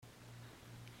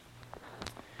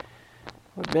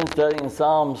We've been studying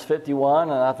Psalms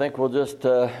 51, and I think we'll just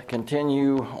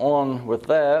continue on with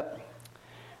that.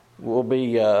 We'll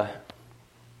be, our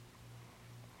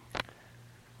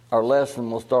lesson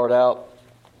will start out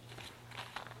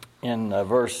in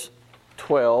verse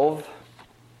 12.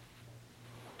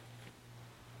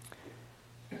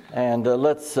 And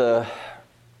let's start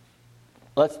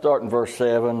in verse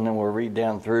 7, and we'll read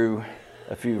down through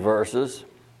a few verses.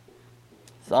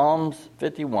 Psalms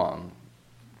 51.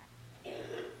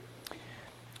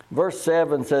 Verse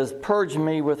 7 says, "Purge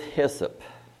me with hyssop,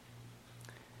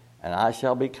 and I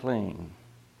shall be clean.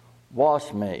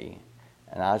 Wash me,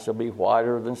 and I shall be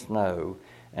whiter than snow."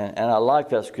 And I like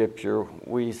that scripture.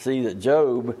 We see that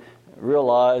Job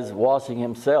realized washing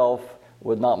himself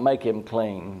would not make him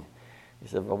clean. He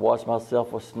said, "If I wash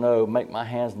myself with snow, make my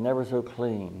hands never so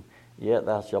clean, yet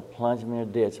thou shalt plunge me in a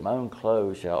ditch, my own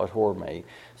clothes shall abhor me."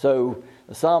 So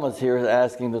the psalmist here is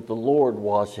asking that the Lord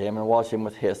wash him and wash him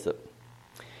with hyssop.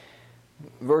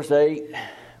 Verse 8,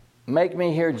 "Make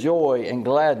me hear joy and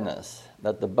gladness,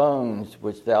 that the bones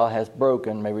which thou hast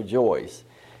broken may rejoice."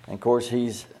 And of course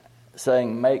he's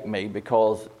saying make me,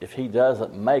 because if he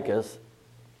doesn't make us,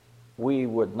 we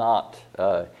would not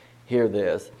hear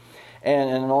this.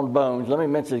 And on bones, let me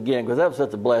mention it again, because that was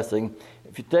such a blessing.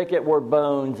 If you take that word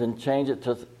bones and change it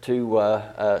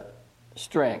to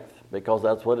strength, because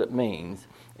that's what it means,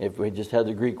 if we just had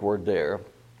the Greek word there.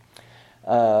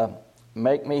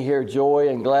 "Make me hear joy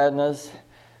and gladness,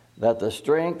 that the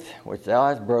strength which thou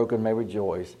hast broken may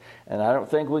rejoice." And I don't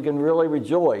think we can really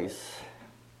rejoice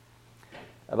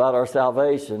about our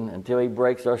salvation until he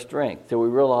breaks our strength, till we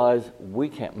realize we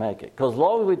can't make it. Because as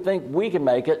long as we think we can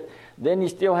make it, then you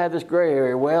still have this gray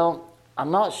area. Well,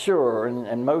 I'm not sure,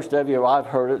 and most of you, I've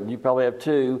heard it, and you probably have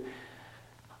too,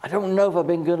 I don't know if I've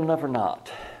been good enough or not.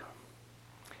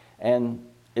 And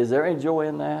is there any joy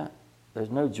in that? There's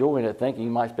no joy in it, thinking you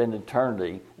might spend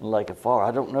eternity in the lake of fire.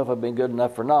 I don't know if I've been good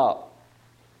enough or not.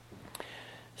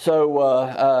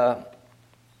 So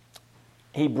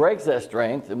he breaks that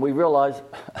strength, and we realize,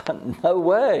 no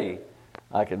way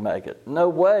I can make it. No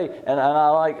way. And I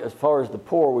like, as far as the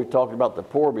poor, we've talked about the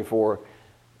poor before.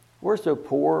 We're so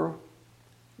poor,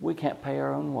 we can't pay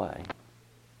our own way.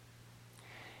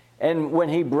 And when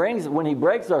he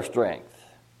breaks our strength,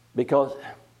 because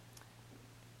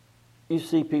you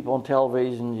see people on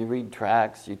television, you read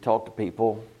tracts, you talk to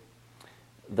people,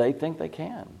 they think they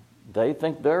can. They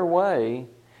think their way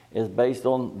is based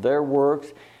on their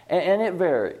works, and it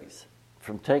varies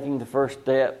from taking the first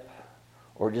step,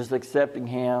 or just accepting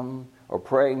him, or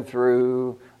praying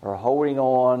through, or holding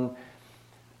on.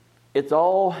 It's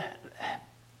all,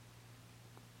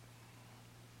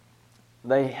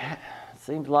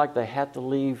 seems like they have to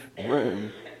leave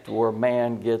room to where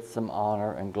man gets some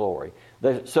honor and glory.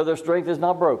 So their strength is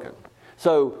not broken.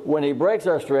 So when he breaks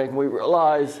our strength, we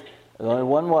realize there's only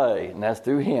one way, and that's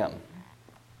through him.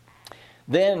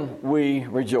 Then we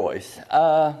rejoice.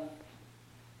 9,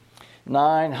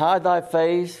 "Hide thy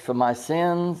face from my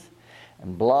sins,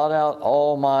 and blot out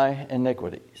all my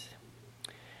iniquities.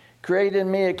 Create in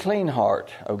me a clean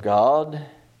heart, O God,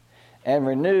 and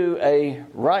renew a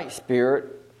right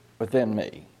spirit within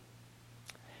me.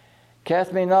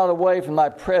 Cast me not away from thy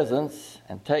presence,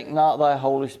 and take not thy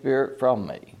Holy Spirit from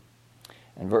me."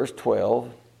 And verse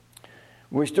 12,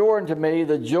 "Restore unto me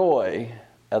the joy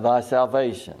of thy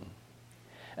salvation,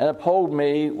 and uphold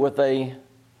me with a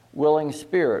willing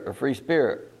spirit," or free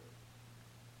spirit.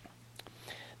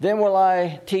 "Then will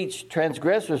I teach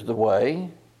transgressors the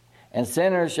way, and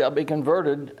sinners shall be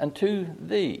converted unto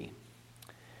thee.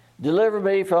 Deliver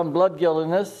me from blood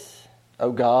guiltiness,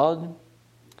 O God,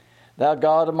 thou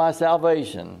God of my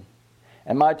salvation,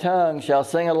 and my tongue shall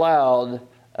sing aloud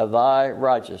of thy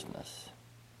righteousness."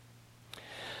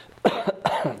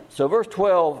 So verse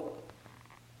 12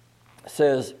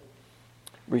 says,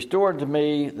 "Restore unto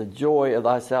me the joy of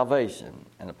thy salvation,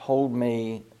 and uphold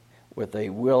me with a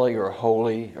willing or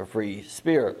holy or free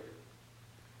spirit."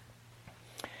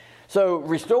 So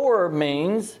restore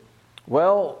means,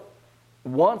 well,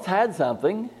 once had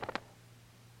something,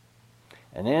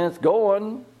 and then it's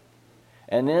going,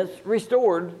 and then it's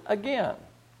restored again.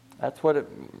 That's what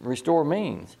restore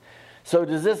means. So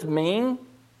does this mean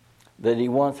that he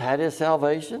once had his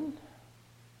salvation,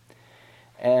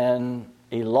 and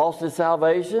he lost his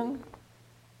salvation,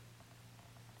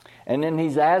 and then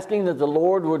he's asking that the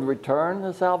Lord would return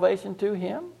the salvation to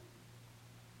him?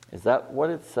 Is that what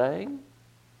it's saying?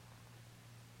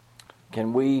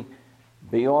 Can we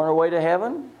be on our way to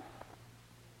heaven,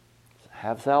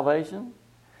 have salvation,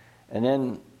 and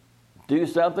then do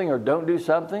something or don't do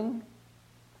something,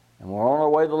 and we're on our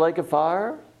way to the lake of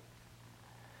fire?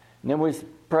 And then we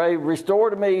pray, restore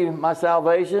to me my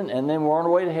salvation, and then we're on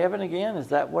our way to heaven again. Is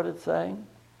that what it's saying?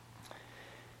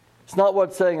 It's not what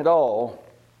it's saying at all.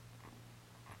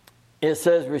 It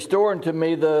says, restore unto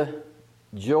me the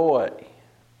joy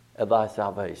of thy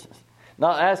salvation.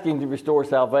 Not asking to restore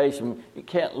salvation. You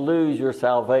can't lose your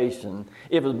salvation.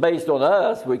 If it's based on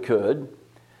us, we could.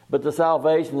 But the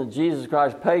salvation that Jesus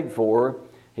Christ paid for,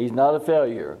 he's not a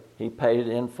failure. He paid it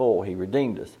in full. He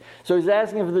redeemed us. So he's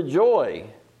asking for the joy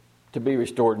to be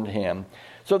restored into him.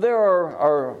 So there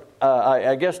are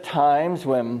I guess, times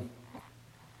when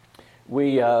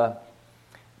we, of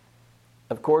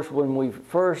course, when we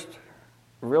first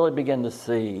really begin to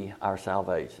see our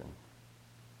salvation,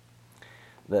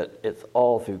 that it's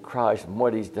all through Christ and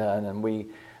what he's done. And we,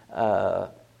 I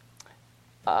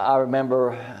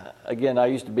remember, again, I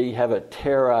used to have a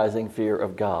terrorizing fear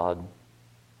of God.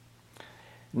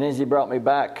 And then as he brought me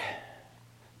back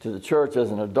to the church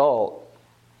as an adult,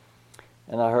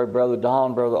 and I heard Brother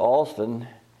Don, Brother Alston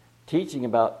teaching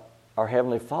about our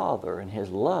Heavenly Father and his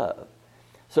love.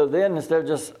 So then, instead of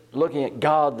just looking at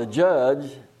God the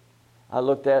judge, I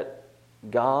looked at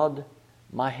God,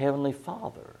 my Heavenly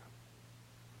Father,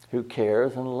 who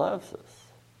cares and loves us.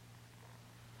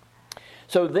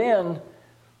 So then,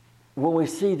 when we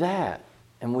see that,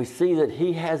 and we see that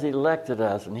he has elected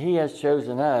us and he has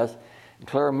chosen us,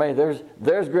 Clara May,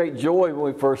 there's great joy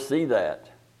when we first see that.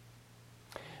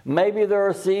 Maybe there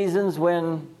are seasons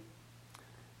when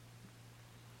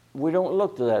we don't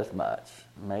look to that as much.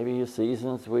 Maybe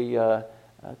seasons we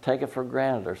take it for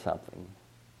granted or something.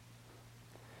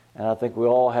 And I think we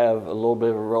all have a little bit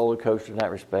of a roller coaster in that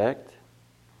respect.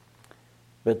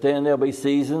 But then there'll be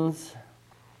seasons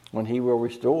when he will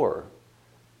restore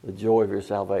the joy of your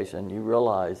salvation. You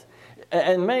realize,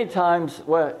 and many times,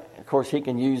 well, of course, he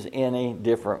can use any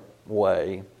different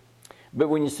way. But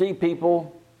when you see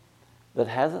people that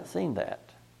hasn't seen that,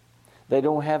 they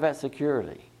don't have that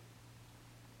security,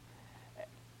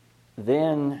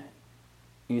 then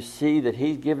you see that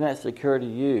he's given that security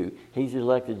to you. He's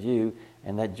elected you,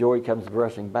 and that joy comes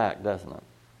rushing back, doesn't it?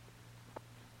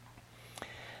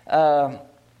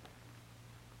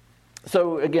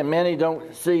 So again, many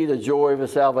don't see the joy of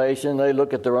his salvation. They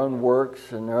look at their own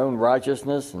works and their own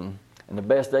righteousness and the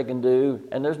best they can do,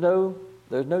 and there's no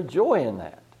joy in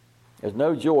that. There's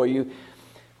no joy.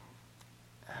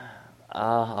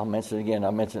 I'll mention it again.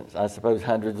 I mentioned it, I suppose,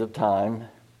 hundreds of times.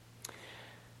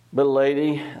 But a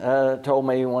lady told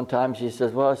me one time, she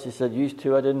said, used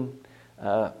to I didn't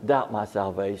doubt my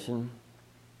salvation,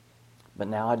 but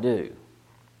now I do.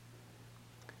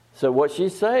 So what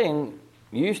she's saying,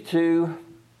 used to,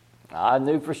 I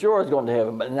knew for sure I was going to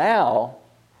heaven, but now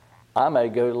I may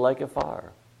go to the lake of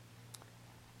fire.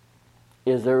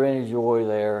 Is there any joy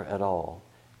there at all?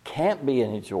 Can't be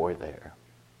any joy there.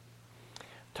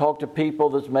 Talk to people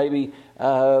that's maybe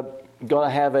going to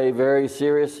have a very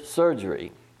serious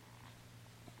surgery.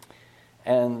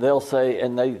 And they'll say,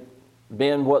 and they've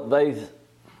been what they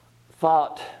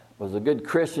thought was a good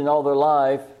Christian all their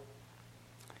life.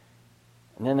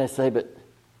 And then they say, but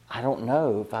I don't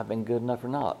know if I've been good enough or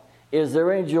not. Is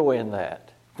there any joy in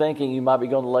that? Thinking you might be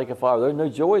going to the lake of fire. There's no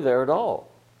joy there at all.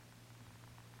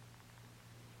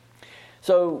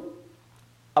 So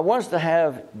I want us to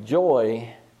have joy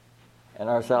in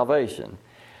our salvation.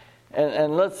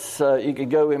 And let's, you could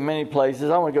go in many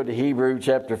places. I want to go to Hebrew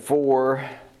chapter 4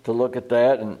 to look at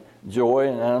that and joy.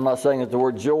 And I'm not saying that the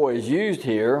word joy is used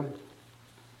here,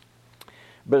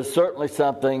 but it's certainly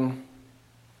something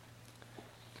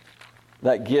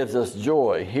that gives us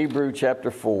joy. Hebrew chapter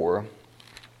 4.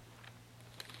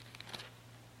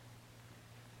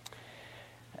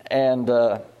 And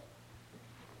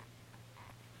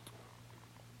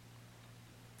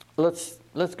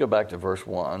let's go back to verse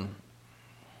 1.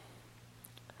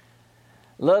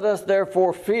 Let us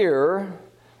therefore fear,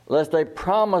 lest a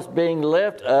promise being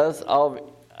left us of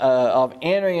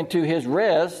entering into his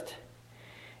rest,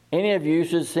 any of you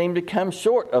should seem to come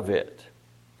short of it.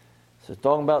 So it's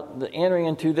talking about the entering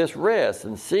into this rest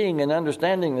and seeing and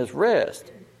understanding this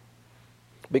rest.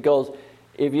 Because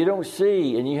if you don't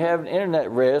see and you have an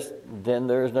internet rest, then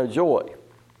there is no joy.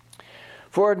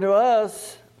 For unto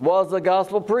us was the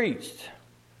gospel preached,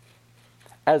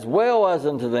 as well as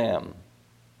unto them.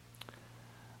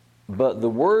 But the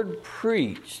word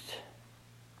preached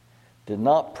did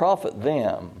not profit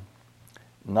them,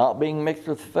 not being mixed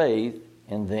with faith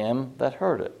in them that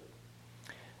heard it.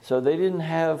 So they didn't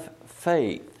have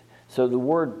faith. So the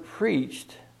word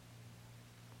preached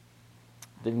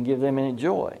didn't give them any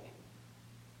joy.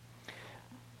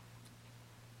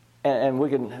 And we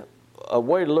can, a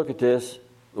way to look at this,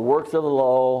 the works of the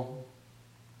law,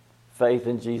 faith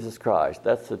in Jesus Christ.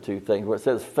 That's the two things. Where it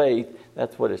says faith,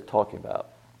 that's what it's talking about.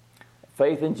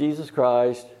 Faith in Jesus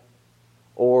Christ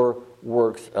or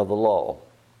works of the law.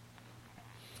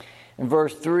 In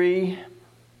verse 3,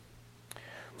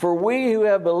 for we who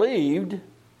have believed,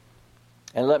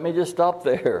 and let me just stop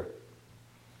there.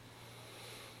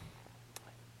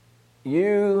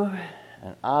 You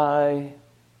and I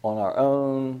on our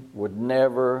own would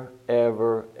never,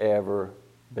 ever, ever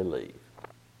believe.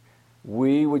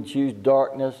 We would choose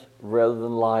darkness rather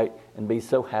than light and be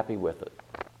so happy with it,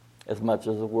 as much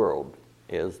as the world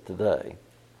is today.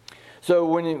 So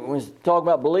when you talk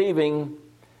about believing,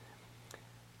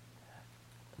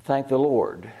 thank the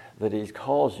Lord that He's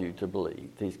caused you to believe.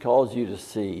 He's caused you to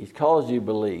see. He's caused you to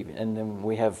believe, and then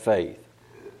we have faith.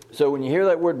 So when you hear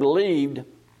that word believed,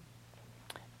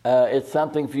 it's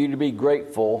something for you to be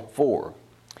grateful for.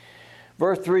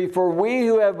 Verse 3, for we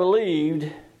who have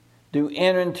believed do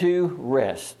enter into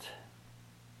rest.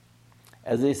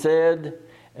 As He said,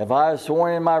 if I have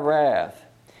sworn in my wrath,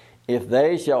 if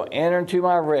they shall enter into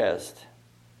my rest,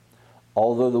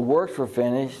 although the works were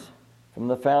finished from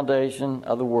the foundation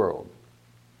of the world.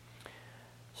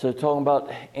 So talking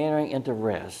about entering into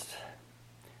rest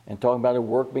and talking about a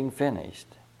work being finished.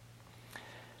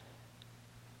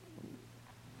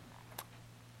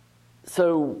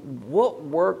 So what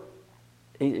work,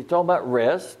 he's talking about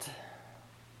rest.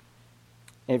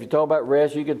 And if you talk about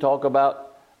rest, you can talk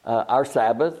about our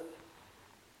Sabbath,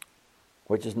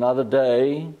 which is not a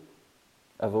day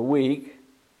of a week,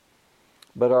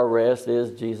 but our rest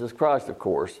is Jesus Christ, of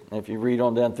course. And if you read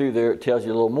on down through there, it tells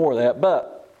you a little more of that.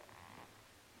 But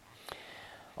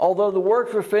although the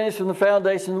works were finished from the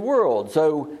foundation of the world,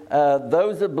 so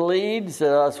those that believed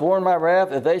said, I swore in my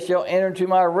wrath, if they shall enter into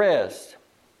my rest,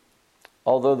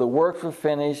 although the works were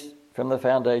finished from the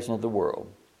foundation of the world.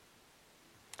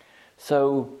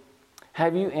 So,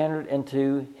 have you entered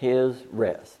into His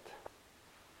rest?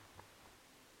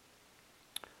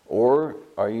 Or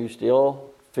are you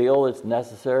still feel it's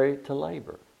necessary to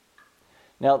labor?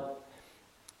 Now,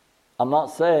 I'm not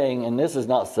saying, and this is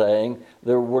not saying,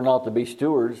 that we're not to be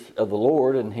stewards of the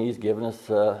Lord, and He's given us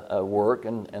work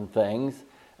and things,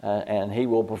 and He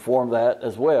will perform that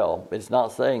as well. It's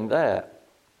not saying that.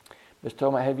 It's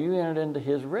talking about, have you entered into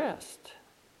His rest?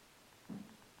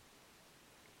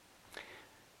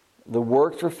 The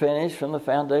works were finished from the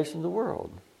foundation of the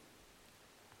world.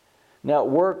 Now, at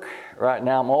work right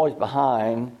now, I'm always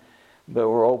behind, but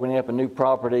we're opening up a new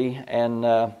property, and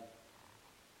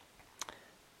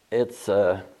it's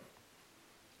there's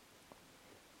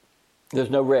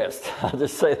no rest. I'll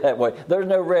just say it that way. There's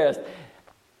no rest.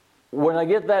 When I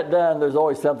get that done, there's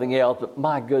always something else. But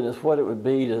my goodness, what it would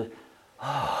be to,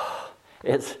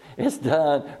 it's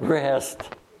done. Rest.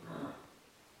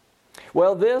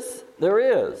 Well, there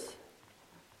is.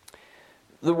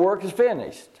 The work is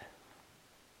finished.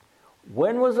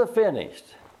 When was it finished?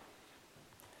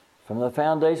 From the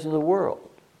foundation of the world.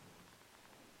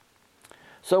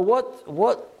 So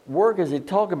what work is he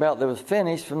talking about that was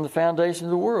finished from the foundation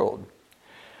of the world?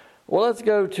 Well, let's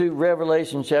go to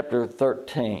Revelation chapter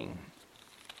 13.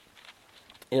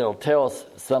 It'll tell us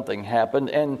something happened.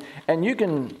 And you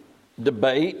can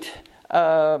debate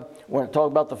when it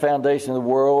talks about the foundation of the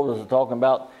world. Is it talking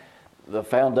about the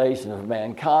foundation of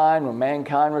mankind? When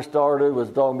mankind was started? Was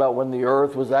it talking about when the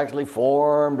earth was actually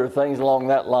formed, or things along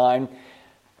that line?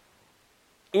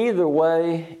 Either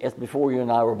way, it's before you and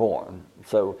I were born.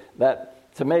 So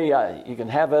that, to me, you can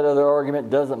have that other argument.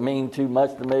 Doesn't mean too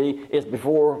much to me. It's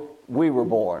before we were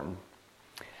born.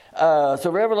 So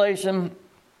Revelation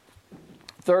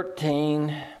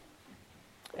 13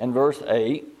 and verse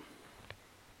 8.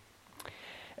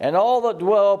 And all that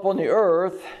dwell upon the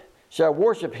earth shall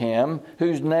worship Him,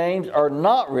 whose names are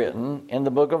not written in the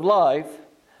book of life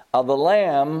of the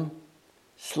Lamb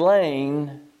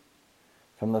slain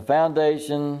from the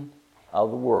foundation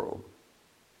of the world.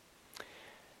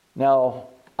 Now,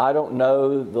 I don't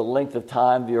know the length of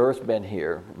time the earth's been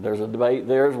here. There's a debate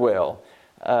there as well.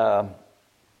 Adam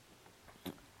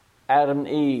and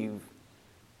Eve,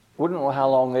 we don't know how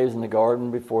long they was in the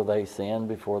garden before they sinned,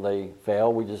 before they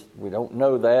fell. We don't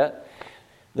know that.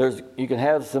 You can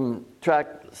have some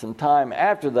time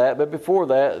after that, but before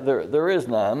that, there is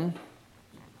none.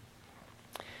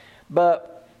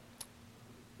 But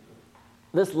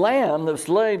this Lamb that was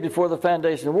slain before the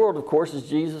foundation of the world, of course, is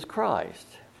Jesus Christ.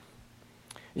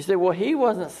 You say, well, He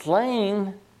wasn't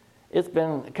slain. It's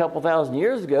been a couple thousand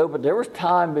years ago, but there was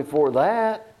time before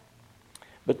that.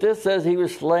 But this says He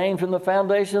was slain from the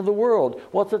foundation of the world.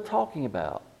 What's it talking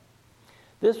about?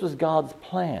 This was God's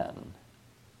plan.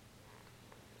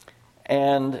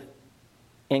 And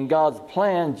in God's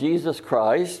plan, Jesus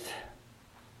Christ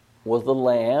was the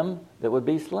lamb that would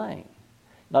be slain.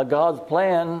 Now, God's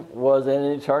plan was in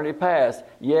eternity past,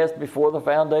 yes, before the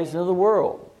foundation of the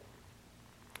world.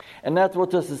 And that's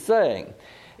what this is saying.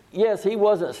 Yes, he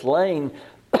wasn't slain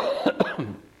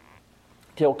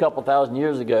till a couple thousand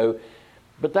years ago,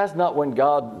 but that's not when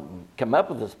God came up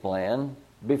with this plan.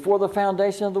 Before the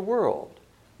foundation of the world,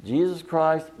 Jesus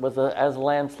Christ was as a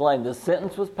lamb slain. The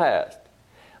sentence was passed.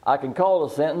 I can call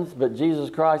it a sentence, but Jesus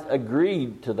Christ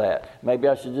agreed to that. Maybe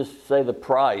I should just say the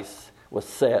price was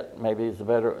set. Maybe it's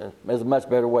a much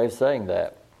better way of saying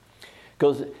that.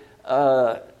 Because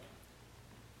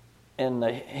in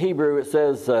the Hebrew it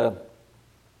says,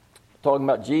 talking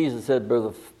about Jesus, it said,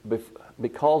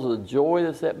 because of the joy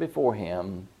that's set before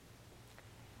him,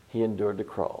 he endured the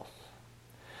cross.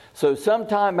 So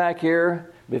sometime back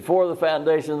here, before the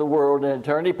foundation of the world in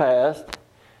eternity past,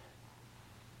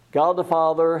 God the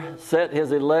Father set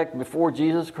his elect before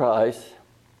Jesus Christ,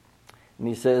 and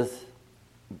he says,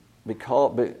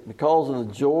 because of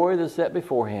the joy that's set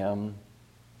before him,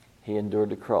 he endured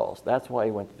the cross. That's why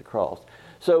he went to the cross.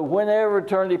 So whenever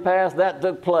eternity past that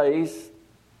took place,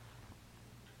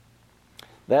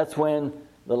 that's when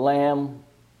the Lamb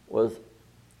was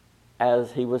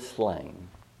as he was slain.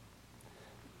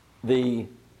 The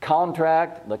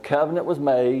contract, the covenant was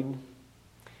made,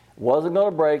 wasn't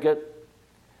going to break it,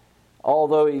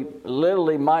 although he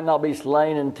literally might not be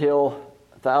slain until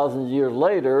thousands of years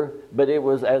later, but it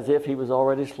was as if he was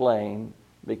already slain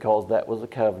because that was a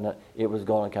covenant. It was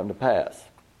going to come to pass.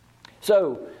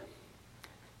 So,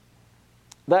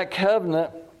 that covenant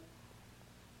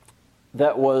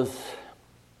that was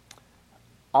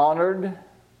honored,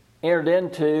 entered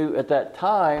into at that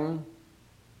time,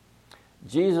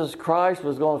 Jesus Christ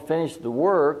was going to finish the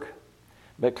work,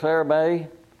 but Clara May,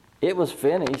 it was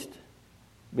finished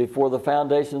before the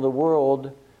foundation of the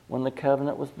world when the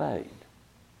covenant was made.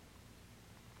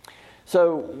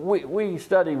 So we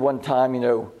studied one time,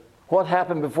 what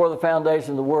happened before the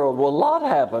foundation of the world. Well, a lot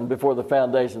happened before the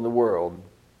foundation of the world.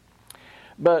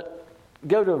 But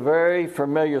go to a very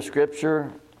familiar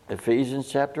scripture, Ephesians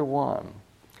chapter 1.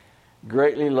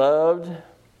 Greatly loved,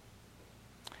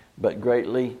 but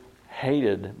greatly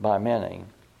hated by many.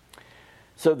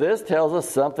 So this tells us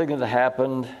something that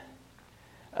happened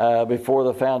before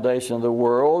the foundation of the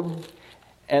world.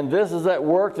 And this is that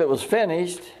work that was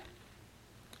finished.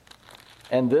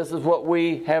 And this is what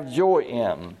we have joy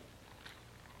in.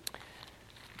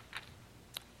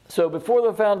 So before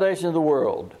the foundation of the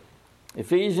world,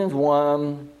 Ephesians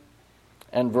 1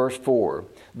 and verse 4.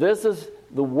 This is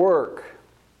the work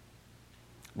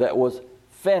that was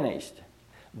finished.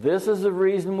 This is the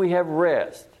reason we have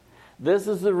rest. This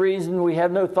is the reason we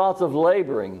have no thoughts of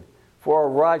laboring for our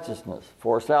righteousness,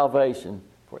 for our salvation,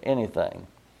 for anything.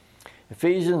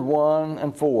 Ephesians 1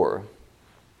 and 4.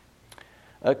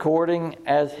 According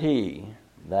as he,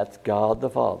 that's God the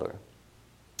Father,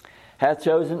 hath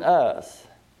chosen us,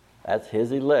 that's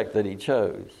his elect that he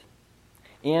chose,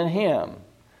 in him,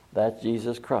 that's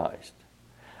Jesus Christ,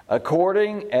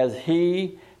 according as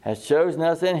he has chosen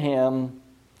us in him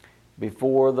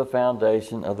before the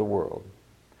foundation of the world.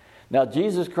 Now,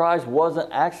 Jesus Christ wasn't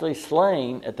actually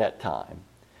slain at that time,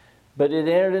 but it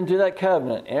entered into that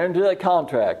covenant, entered into that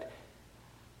contract.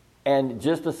 And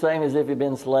just the same as if he'd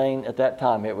been slain at that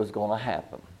time, it was going to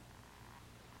happen.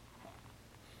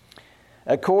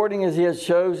 According as he has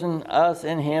chosen us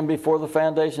in him before the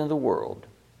foundation of the world.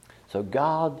 So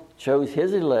God chose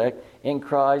his elect in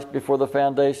Christ before the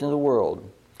foundation of the world.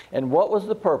 And what was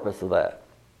the purpose of that?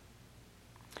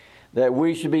 That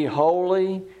we should be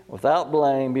holy, without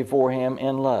blame, before him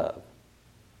in love.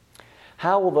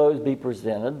 How will those be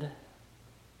presented?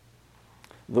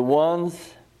 The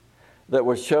ones that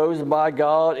was chosen by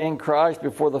God in Christ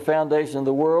before the foundation of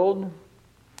the world.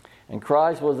 And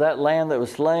Christ was that lamb that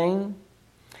was slain.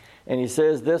 And he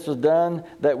says this was done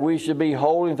that we should be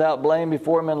holy without blame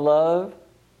before him in love.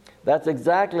 That's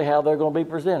exactly how they're going to be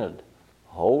presented.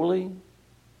 Holy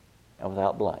and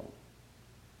without blame.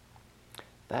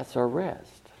 That's our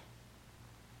rest.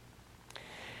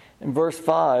 In verse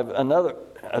 5,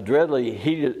 a dreadfully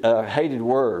hated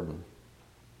word.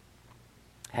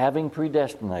 Having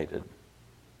predestinated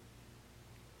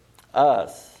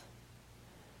us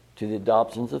to the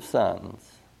adoptions of sons.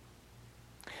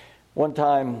 One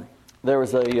time there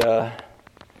was a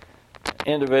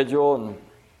individual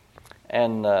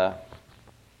and I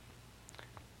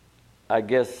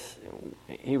guess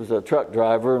he was a truck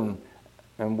driver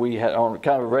and we had on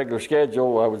kind of a regular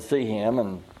schedule I would see him,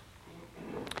 and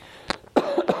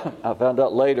I found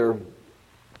out later,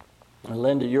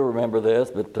 Linda, you'll remember this,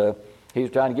 but he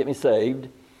was trying to get me saved.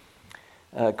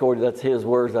 According, that's his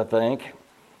words, I think.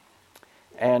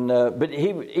 But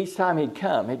each time he'd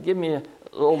come, he'd give me a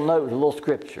little note, a little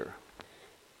scripture.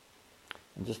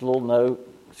 And just a little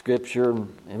note, scripture,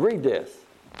 and read this.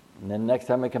 And then next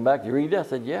time I come back, you read this? I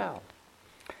said, yeah.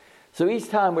 So each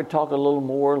time we'd talk a little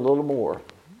more, a little more.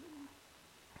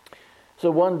 So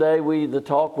one day the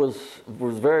talk was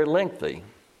very lengthy.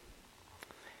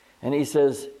 And he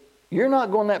says, you're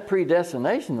not going that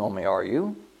predestination on me, are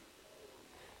you?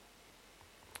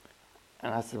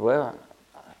 And I said, well,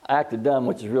 I acted dumb,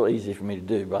 which is real easy for me to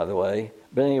do, by the way.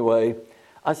 But anyway,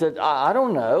 I said, I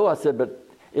don't know. I said, but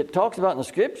it talks about in the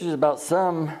scriptures about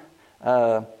some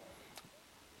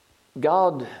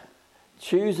God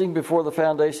choosing before the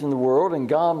foundation of the world and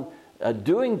God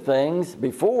doing things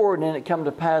before and then it come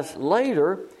to pass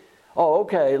later. Oh,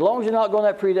 okay, as long as you're not going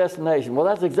that predestination. Well,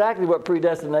 that's exactly what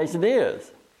predestination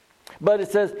is. But it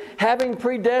says, having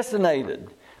predestinated,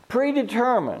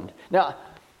 predetermined. Now,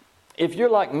 if you're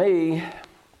like me,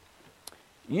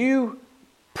 you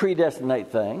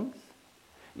predestinate things.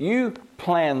 You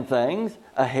plan things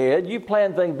ahead. You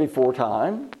plan things before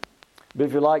time. But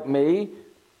if you're like me,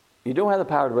 you don't have the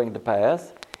power to bring it to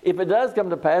pass. If it does come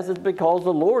to pass, it's because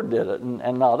the Lord did it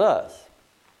and not us.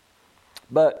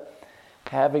 But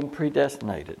having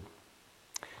predestinated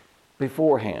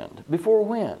beforehand. Before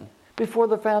when? Before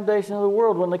the foundation of the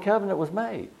world, when the covenant was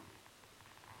made.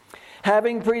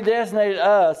 Having predestinated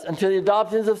us unto the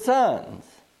adoptions of sons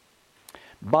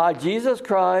by Jesus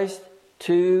Christ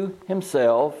to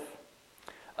himself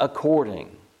according.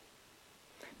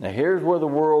 Now here's where the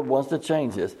world wants to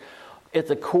change this. It's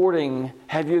according,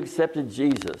 have you accepted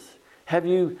Jesus? Have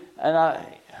you, and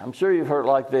I'm sure you've heard it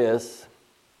like this.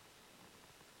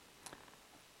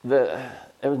 There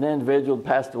was an individual who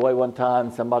passed away one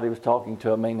time. Somebody was talking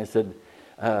to him and they said,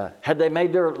 had they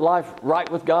made their life right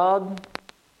with God?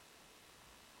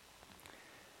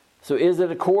 So is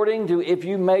it according to if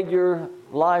you made your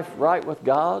life right with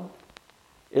God?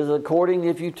 Is it according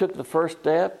if you took the first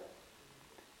step?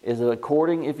 Is it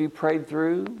according if you prayed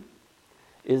through?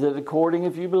 Is it according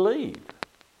if you believed?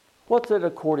 What's it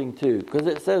according to? Because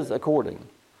it says according.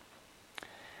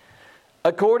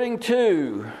 According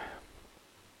to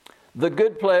the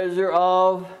good pleasure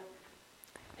of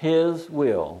his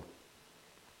will.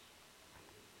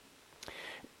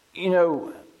 You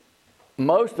know,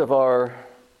 most of our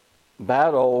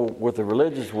battle with the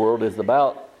religious world is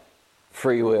about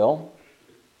free will,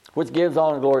 which gives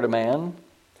honor and glory to man.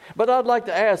 But I'd like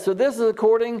to ask, so this is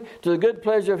according to the good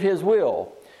pleasure of his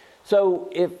will. So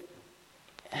if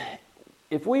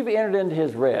we've entered into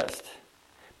his rest,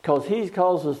 because he's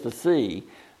caused us to see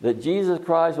that Jesus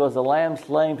Christ was the Lamb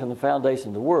slain from the foundation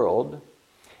of the world,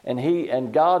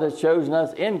 and God has chosen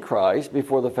us in Christ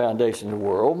before the foundation of the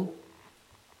world,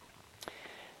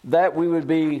 that we would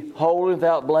be holy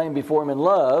without blame before him in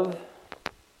love,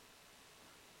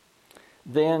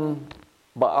 then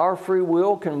by our free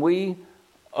will, can we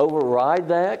override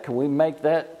that? Can we make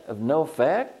that of no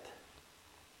effect?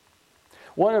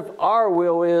 What if our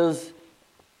will is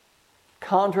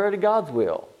contrary to God's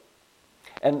will?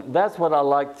 And that's what I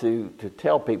like to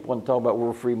tell people when talking about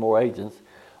we're free moral agents.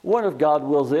 What if God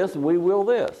wills this and we will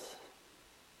this?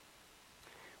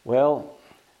 Well,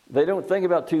 they don't think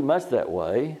about too much that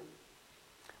way.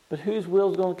 But whose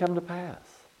will is going to come to pass?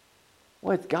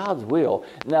 Well, it's God's will.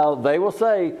 Now, they will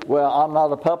say, well, I'm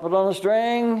not a puppet on a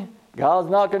string. God's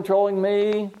not controlling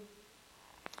me.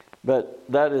 But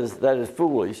that is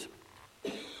foolish.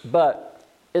 But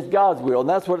it's God's will, and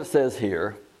that's what it says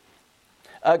here.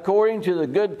 According to the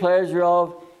good pleasure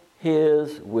of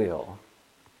his will.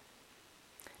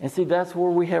 And see, that's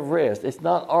where we have rest. It's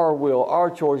not our will,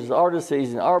 our choices, our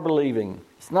decisions, our believing.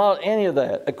 It's not any of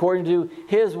that. According to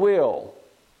his will.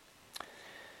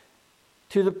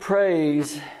 To the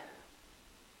praise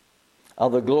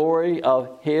of the glory of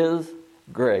his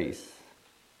grace.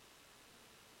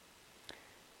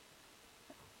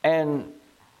 And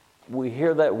we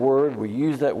hear that word, we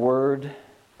use that word.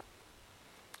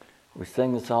 We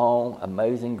sing the song,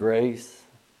 Amazing Grace.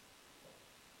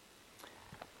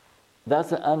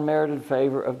 That's an unmerited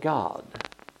favor of God.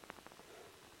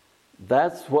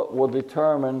 That's what will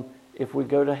determine if we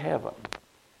go to heaven.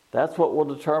 That's what will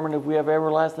determine if we have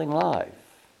everlasting life.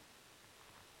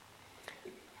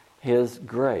 His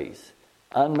grace,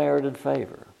 unmerited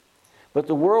favor. But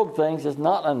the world thinks it's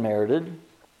not unmerited.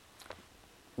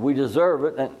 We deserve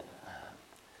it. And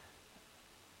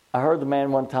I heard the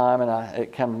man one time, and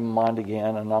it came to my mind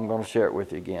again, and I'm going to share it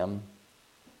with you again.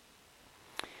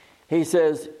 He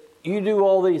says, you do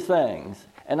all these things.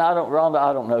 And Rhonda,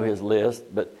 I don't know his list,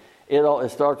 but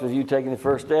it starts with you taking the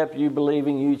first step, you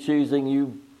believing, you choosing,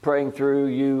 you praying through,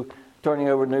 you turning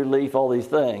over a new leaf, all these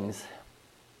things.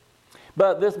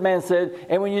 But this man said,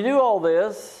 and when you do all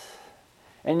this,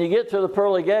 and you get to the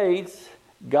pearly gates,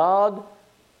 God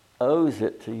owes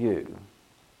it to you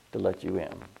to let you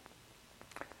in.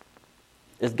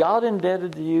 Is God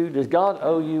indebted to you? Does God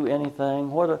owe you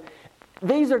anything?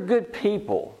 These are good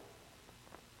people,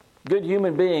 good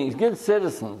human beings, good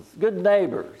citizens, good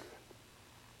neighbors.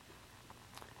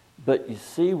 But you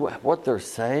see what they're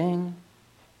saying?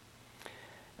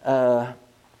 And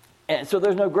so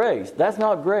there's no grace. That's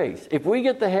not grace. If we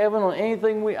get to heaven on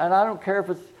anything and I don't care if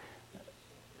it's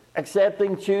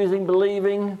accepting, choosing,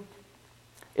 believing,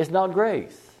 it's not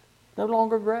grace. No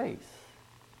longer grace.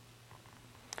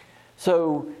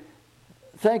 So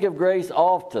think of grace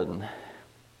often.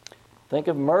 Think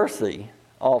of mercy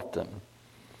often.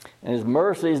 And His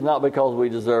mercy is not because we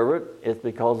deserve it, it's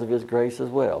because of His grace as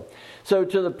well. So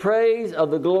to the praise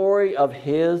of the glory of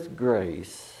His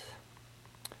grace,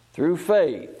 through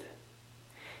faith,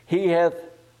 He hath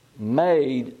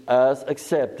made us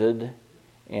accepted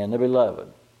in the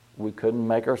Beloved. We couldn't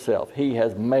make ourselves. He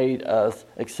has made us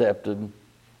accepted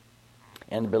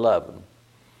in the Beloved.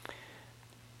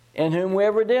 In whom we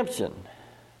have redemption.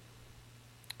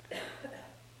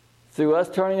 Through us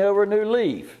turning over a new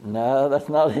leaf. No, that's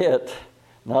not it.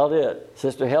 Not it.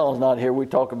 Sister Helen's not here. We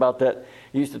talk about that.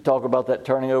 Used to talk about that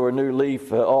turning over a new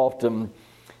leaf often.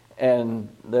 And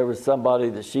there was somebody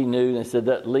that she knew, and they said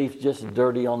that leaf's just as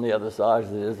dirty on the other side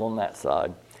as it is on that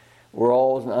side. We're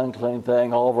always an unclean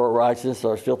thing. All of our righteousness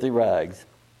are filthy rags.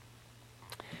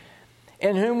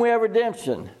 In whom we have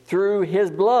redemption through His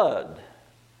blood,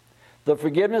 the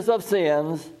forgiveness of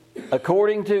sins,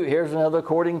 according to, here's another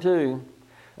according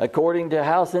to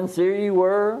how sincere you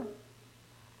were,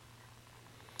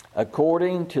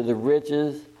 according to the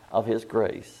riches of His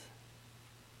grace.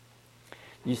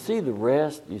 You see the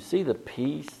rest, you see the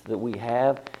peace that we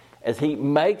have as He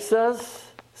makes us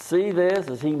see this,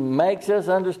 as He makes us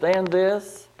understand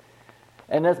this.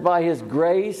 And that's by His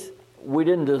grace. We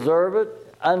didn't deserve it.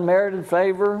 Unmerited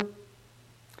favor.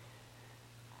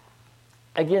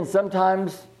 Again,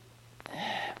 sometimes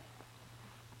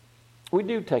we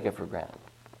do take it for granted.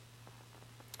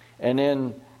 And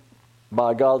then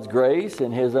by God's grace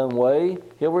in His own way,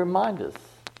 He'll remind us.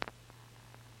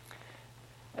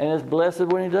 And it's blessed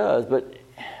when He does. But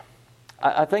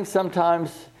I think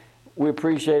sometimes we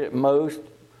appreciate it most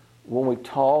when we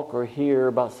talk or hear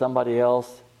about somebody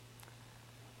else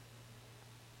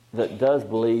that does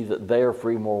believe that they are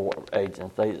free moral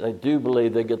agents. They do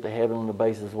believe they get to heaven on the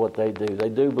basis of what they do. They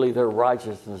do believe their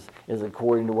righteousness is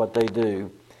according to what they do.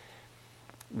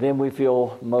 Then we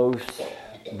feel most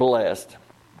blessed.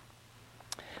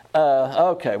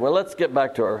 Okay, well, let's get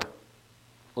back to our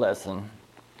lesson.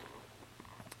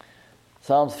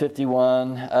 Psalms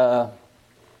 51,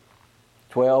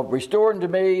 12. Restore unto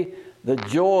me the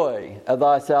joy of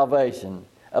Thy salvation.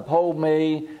 Uphold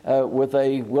me with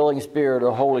a willing spirit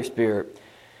or Holy Spirit.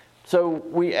 So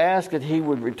we ask that He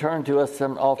would return to us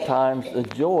some oft times the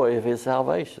joy of His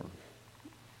salvation.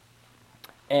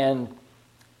 And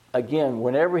again,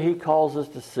 whenever He calls us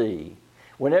to see,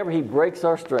 whenever He breaks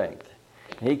our strength,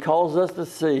 He calls us to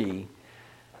see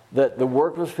that the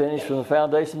work was finished from the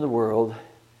foundation of the world,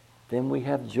 then we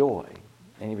have joy.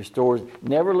 And He restores,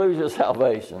 never lose your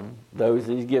salvation, those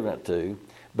He's given it to,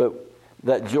 but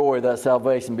that joy, that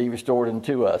salvation be restored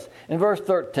unto us. In verse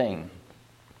 13,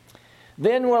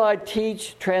 then will I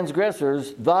teach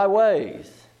transgressors Thy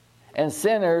ways, and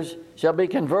sinners shall be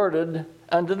converted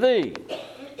unto Thee.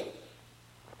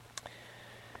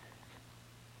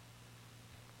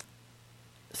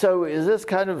 So is this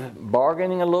kind of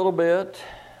bargaining a little bit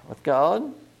with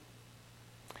God?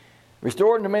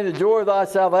 Restore unto me the joy of Thy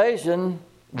salvation,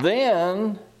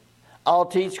 then I'll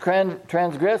teach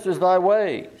transgressors Thy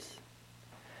ways.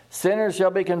 Sinners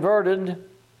shall be converted.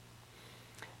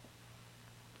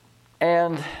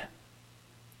 And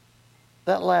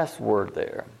that last word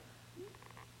there.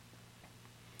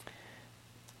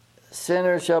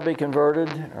 Sinners shall be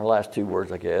converted, or last two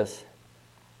words, I guess,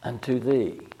 unto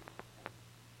Thee.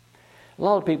 A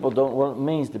lot of people don't know what it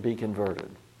means to be converted.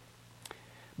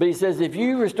 But He says, if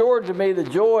you restore to me the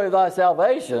joy of Thy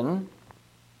salvation,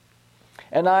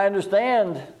 and I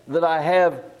understand that I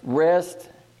have rest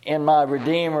in my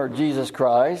Redeemer, Jesus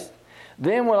Christ,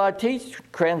 then will I teach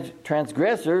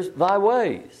transgressors Thy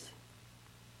ways.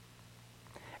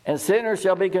 And sinners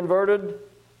shall be converted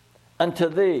unto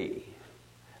Thee.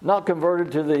 Not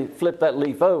converted to the flip that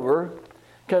leaf over,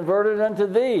 converted unto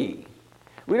Thee.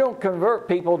 We don't convert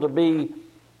people to be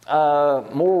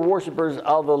more worshipers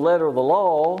of the letter of the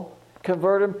law.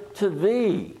 Convert them to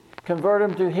Thee. Convert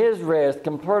them to His rest.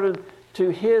 Convert them to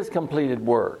His completed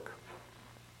work.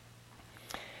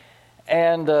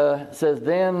 And says,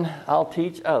 then I'll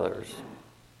teach others.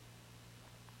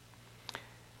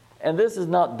 And this is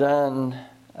not done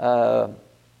out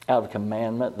of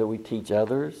commandment that we teach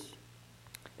others.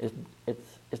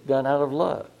 It's done out of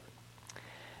love.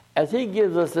 As He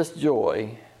gives us this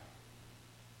joy,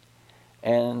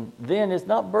 and then it's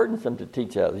not burdensome to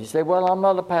teach others. You say, well, I'm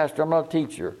not a pastor, I'm not a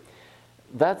teacher.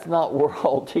 That's not where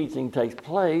all teaching takes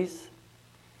place.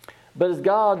 But as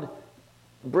God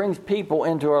brings people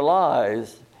into our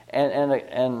lives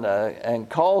and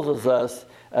causes us,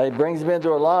 He brings them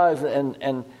into our lives,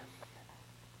 and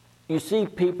you see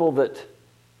people that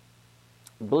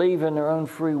believe in their own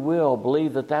free will,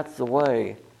 believe that that's the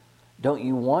way. Don't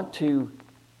you want to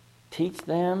teach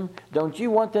them? Don't you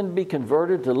want them to be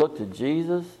converted to look to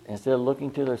Jesus instead of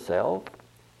looking to themselves?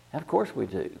 And of course we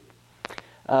do.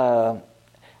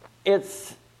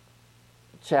 It's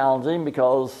challenging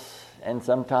because, and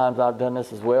sometimes I've done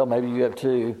this as well, maybe you have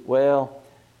too, well,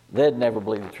 they'd never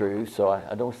believe the truth, so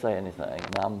I don't say anything.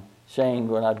 And I'm ashamed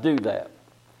when I do that.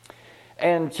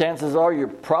 And chances are you're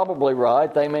probably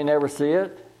right. They may never see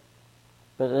it,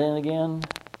 but then again,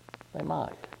 they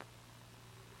might.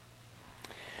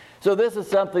 So this is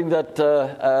something that,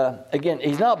 again,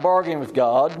 He's not bargaining with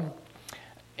God.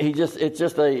 It's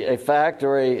just a fact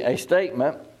or a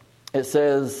statement. It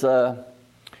says,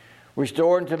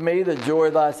 restore unto me the joy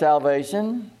of thy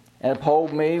salvation, and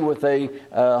uphold me with a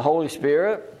Holy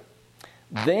Spirit.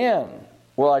 Then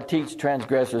will I teach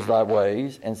transgressors thy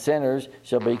ways, and sinners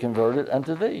shall be converted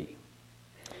unto thee.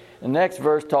 The next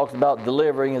verse talks about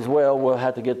delivering as well. We'll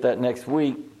have to get that next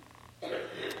week.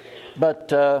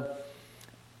 But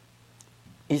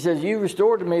He says, you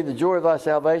restore to me the joy of thy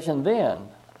salvation, then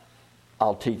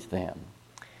I'll teach them.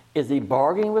 Is He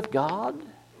bargaining with God?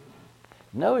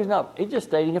 No, He's not. He's just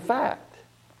stating a fact.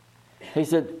 He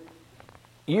said,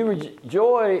 you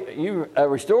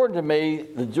restored to me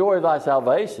the joy of thy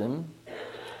salvation,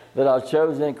 that I was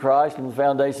chosen in Christ from the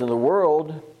foundation of the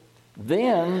world.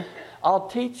 Then I'll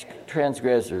teach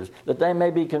transgressors that they may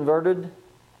be converted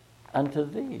unto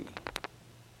thee.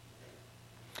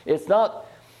 It's not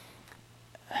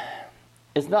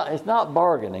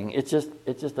bargaining. It's just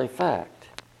a fact.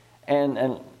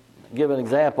 And give an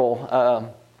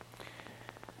example.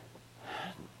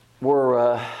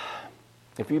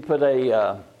 If you put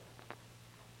a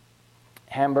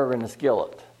hamburger in a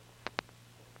skillet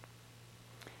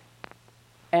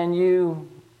and you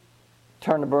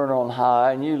turn the burner on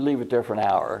high and you leave it there for an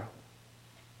hour,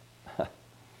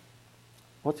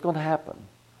 what's going to happen?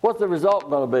 What's the result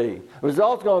going to be? The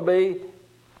result's going to be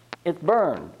it's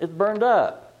burned. It's burned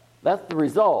up. That's the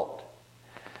result.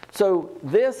 So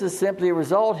this is simply a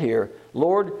result here.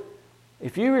 Lord,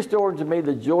 if you restore to me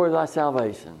the joy of thy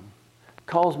salvation,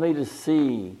 cause me to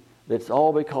see that it's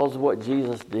all because of what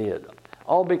Jesus did.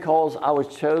 All because I was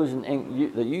chosen,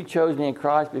 that you chose me in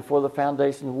Christ before the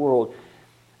foundation of the world.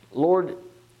 Lord,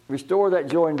 restore that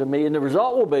joy unto me, and the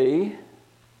result will be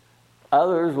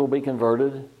others will be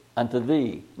converted unto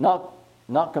thee. Not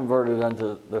converted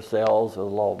unto themselves or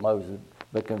the law of Moses,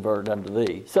 but converted unto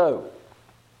thee. So,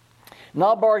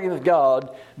 not bargaining with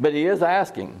God, but He is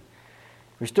asking,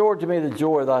 restore to me the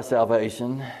joy of thy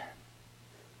salvation.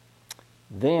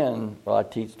 Then will I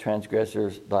teach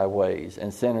transgressors thy ways,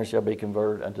 and sinners shall be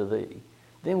converted unto thee.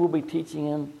 Then we'll be teaching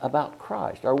them about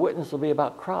Christ. Our witness will be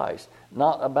about Christ,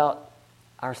 not about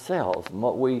ourselves and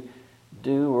what we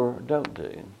do or don't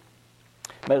do.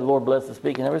 May the Lord bless the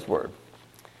speaking of His word.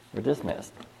 We're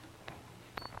dismissed.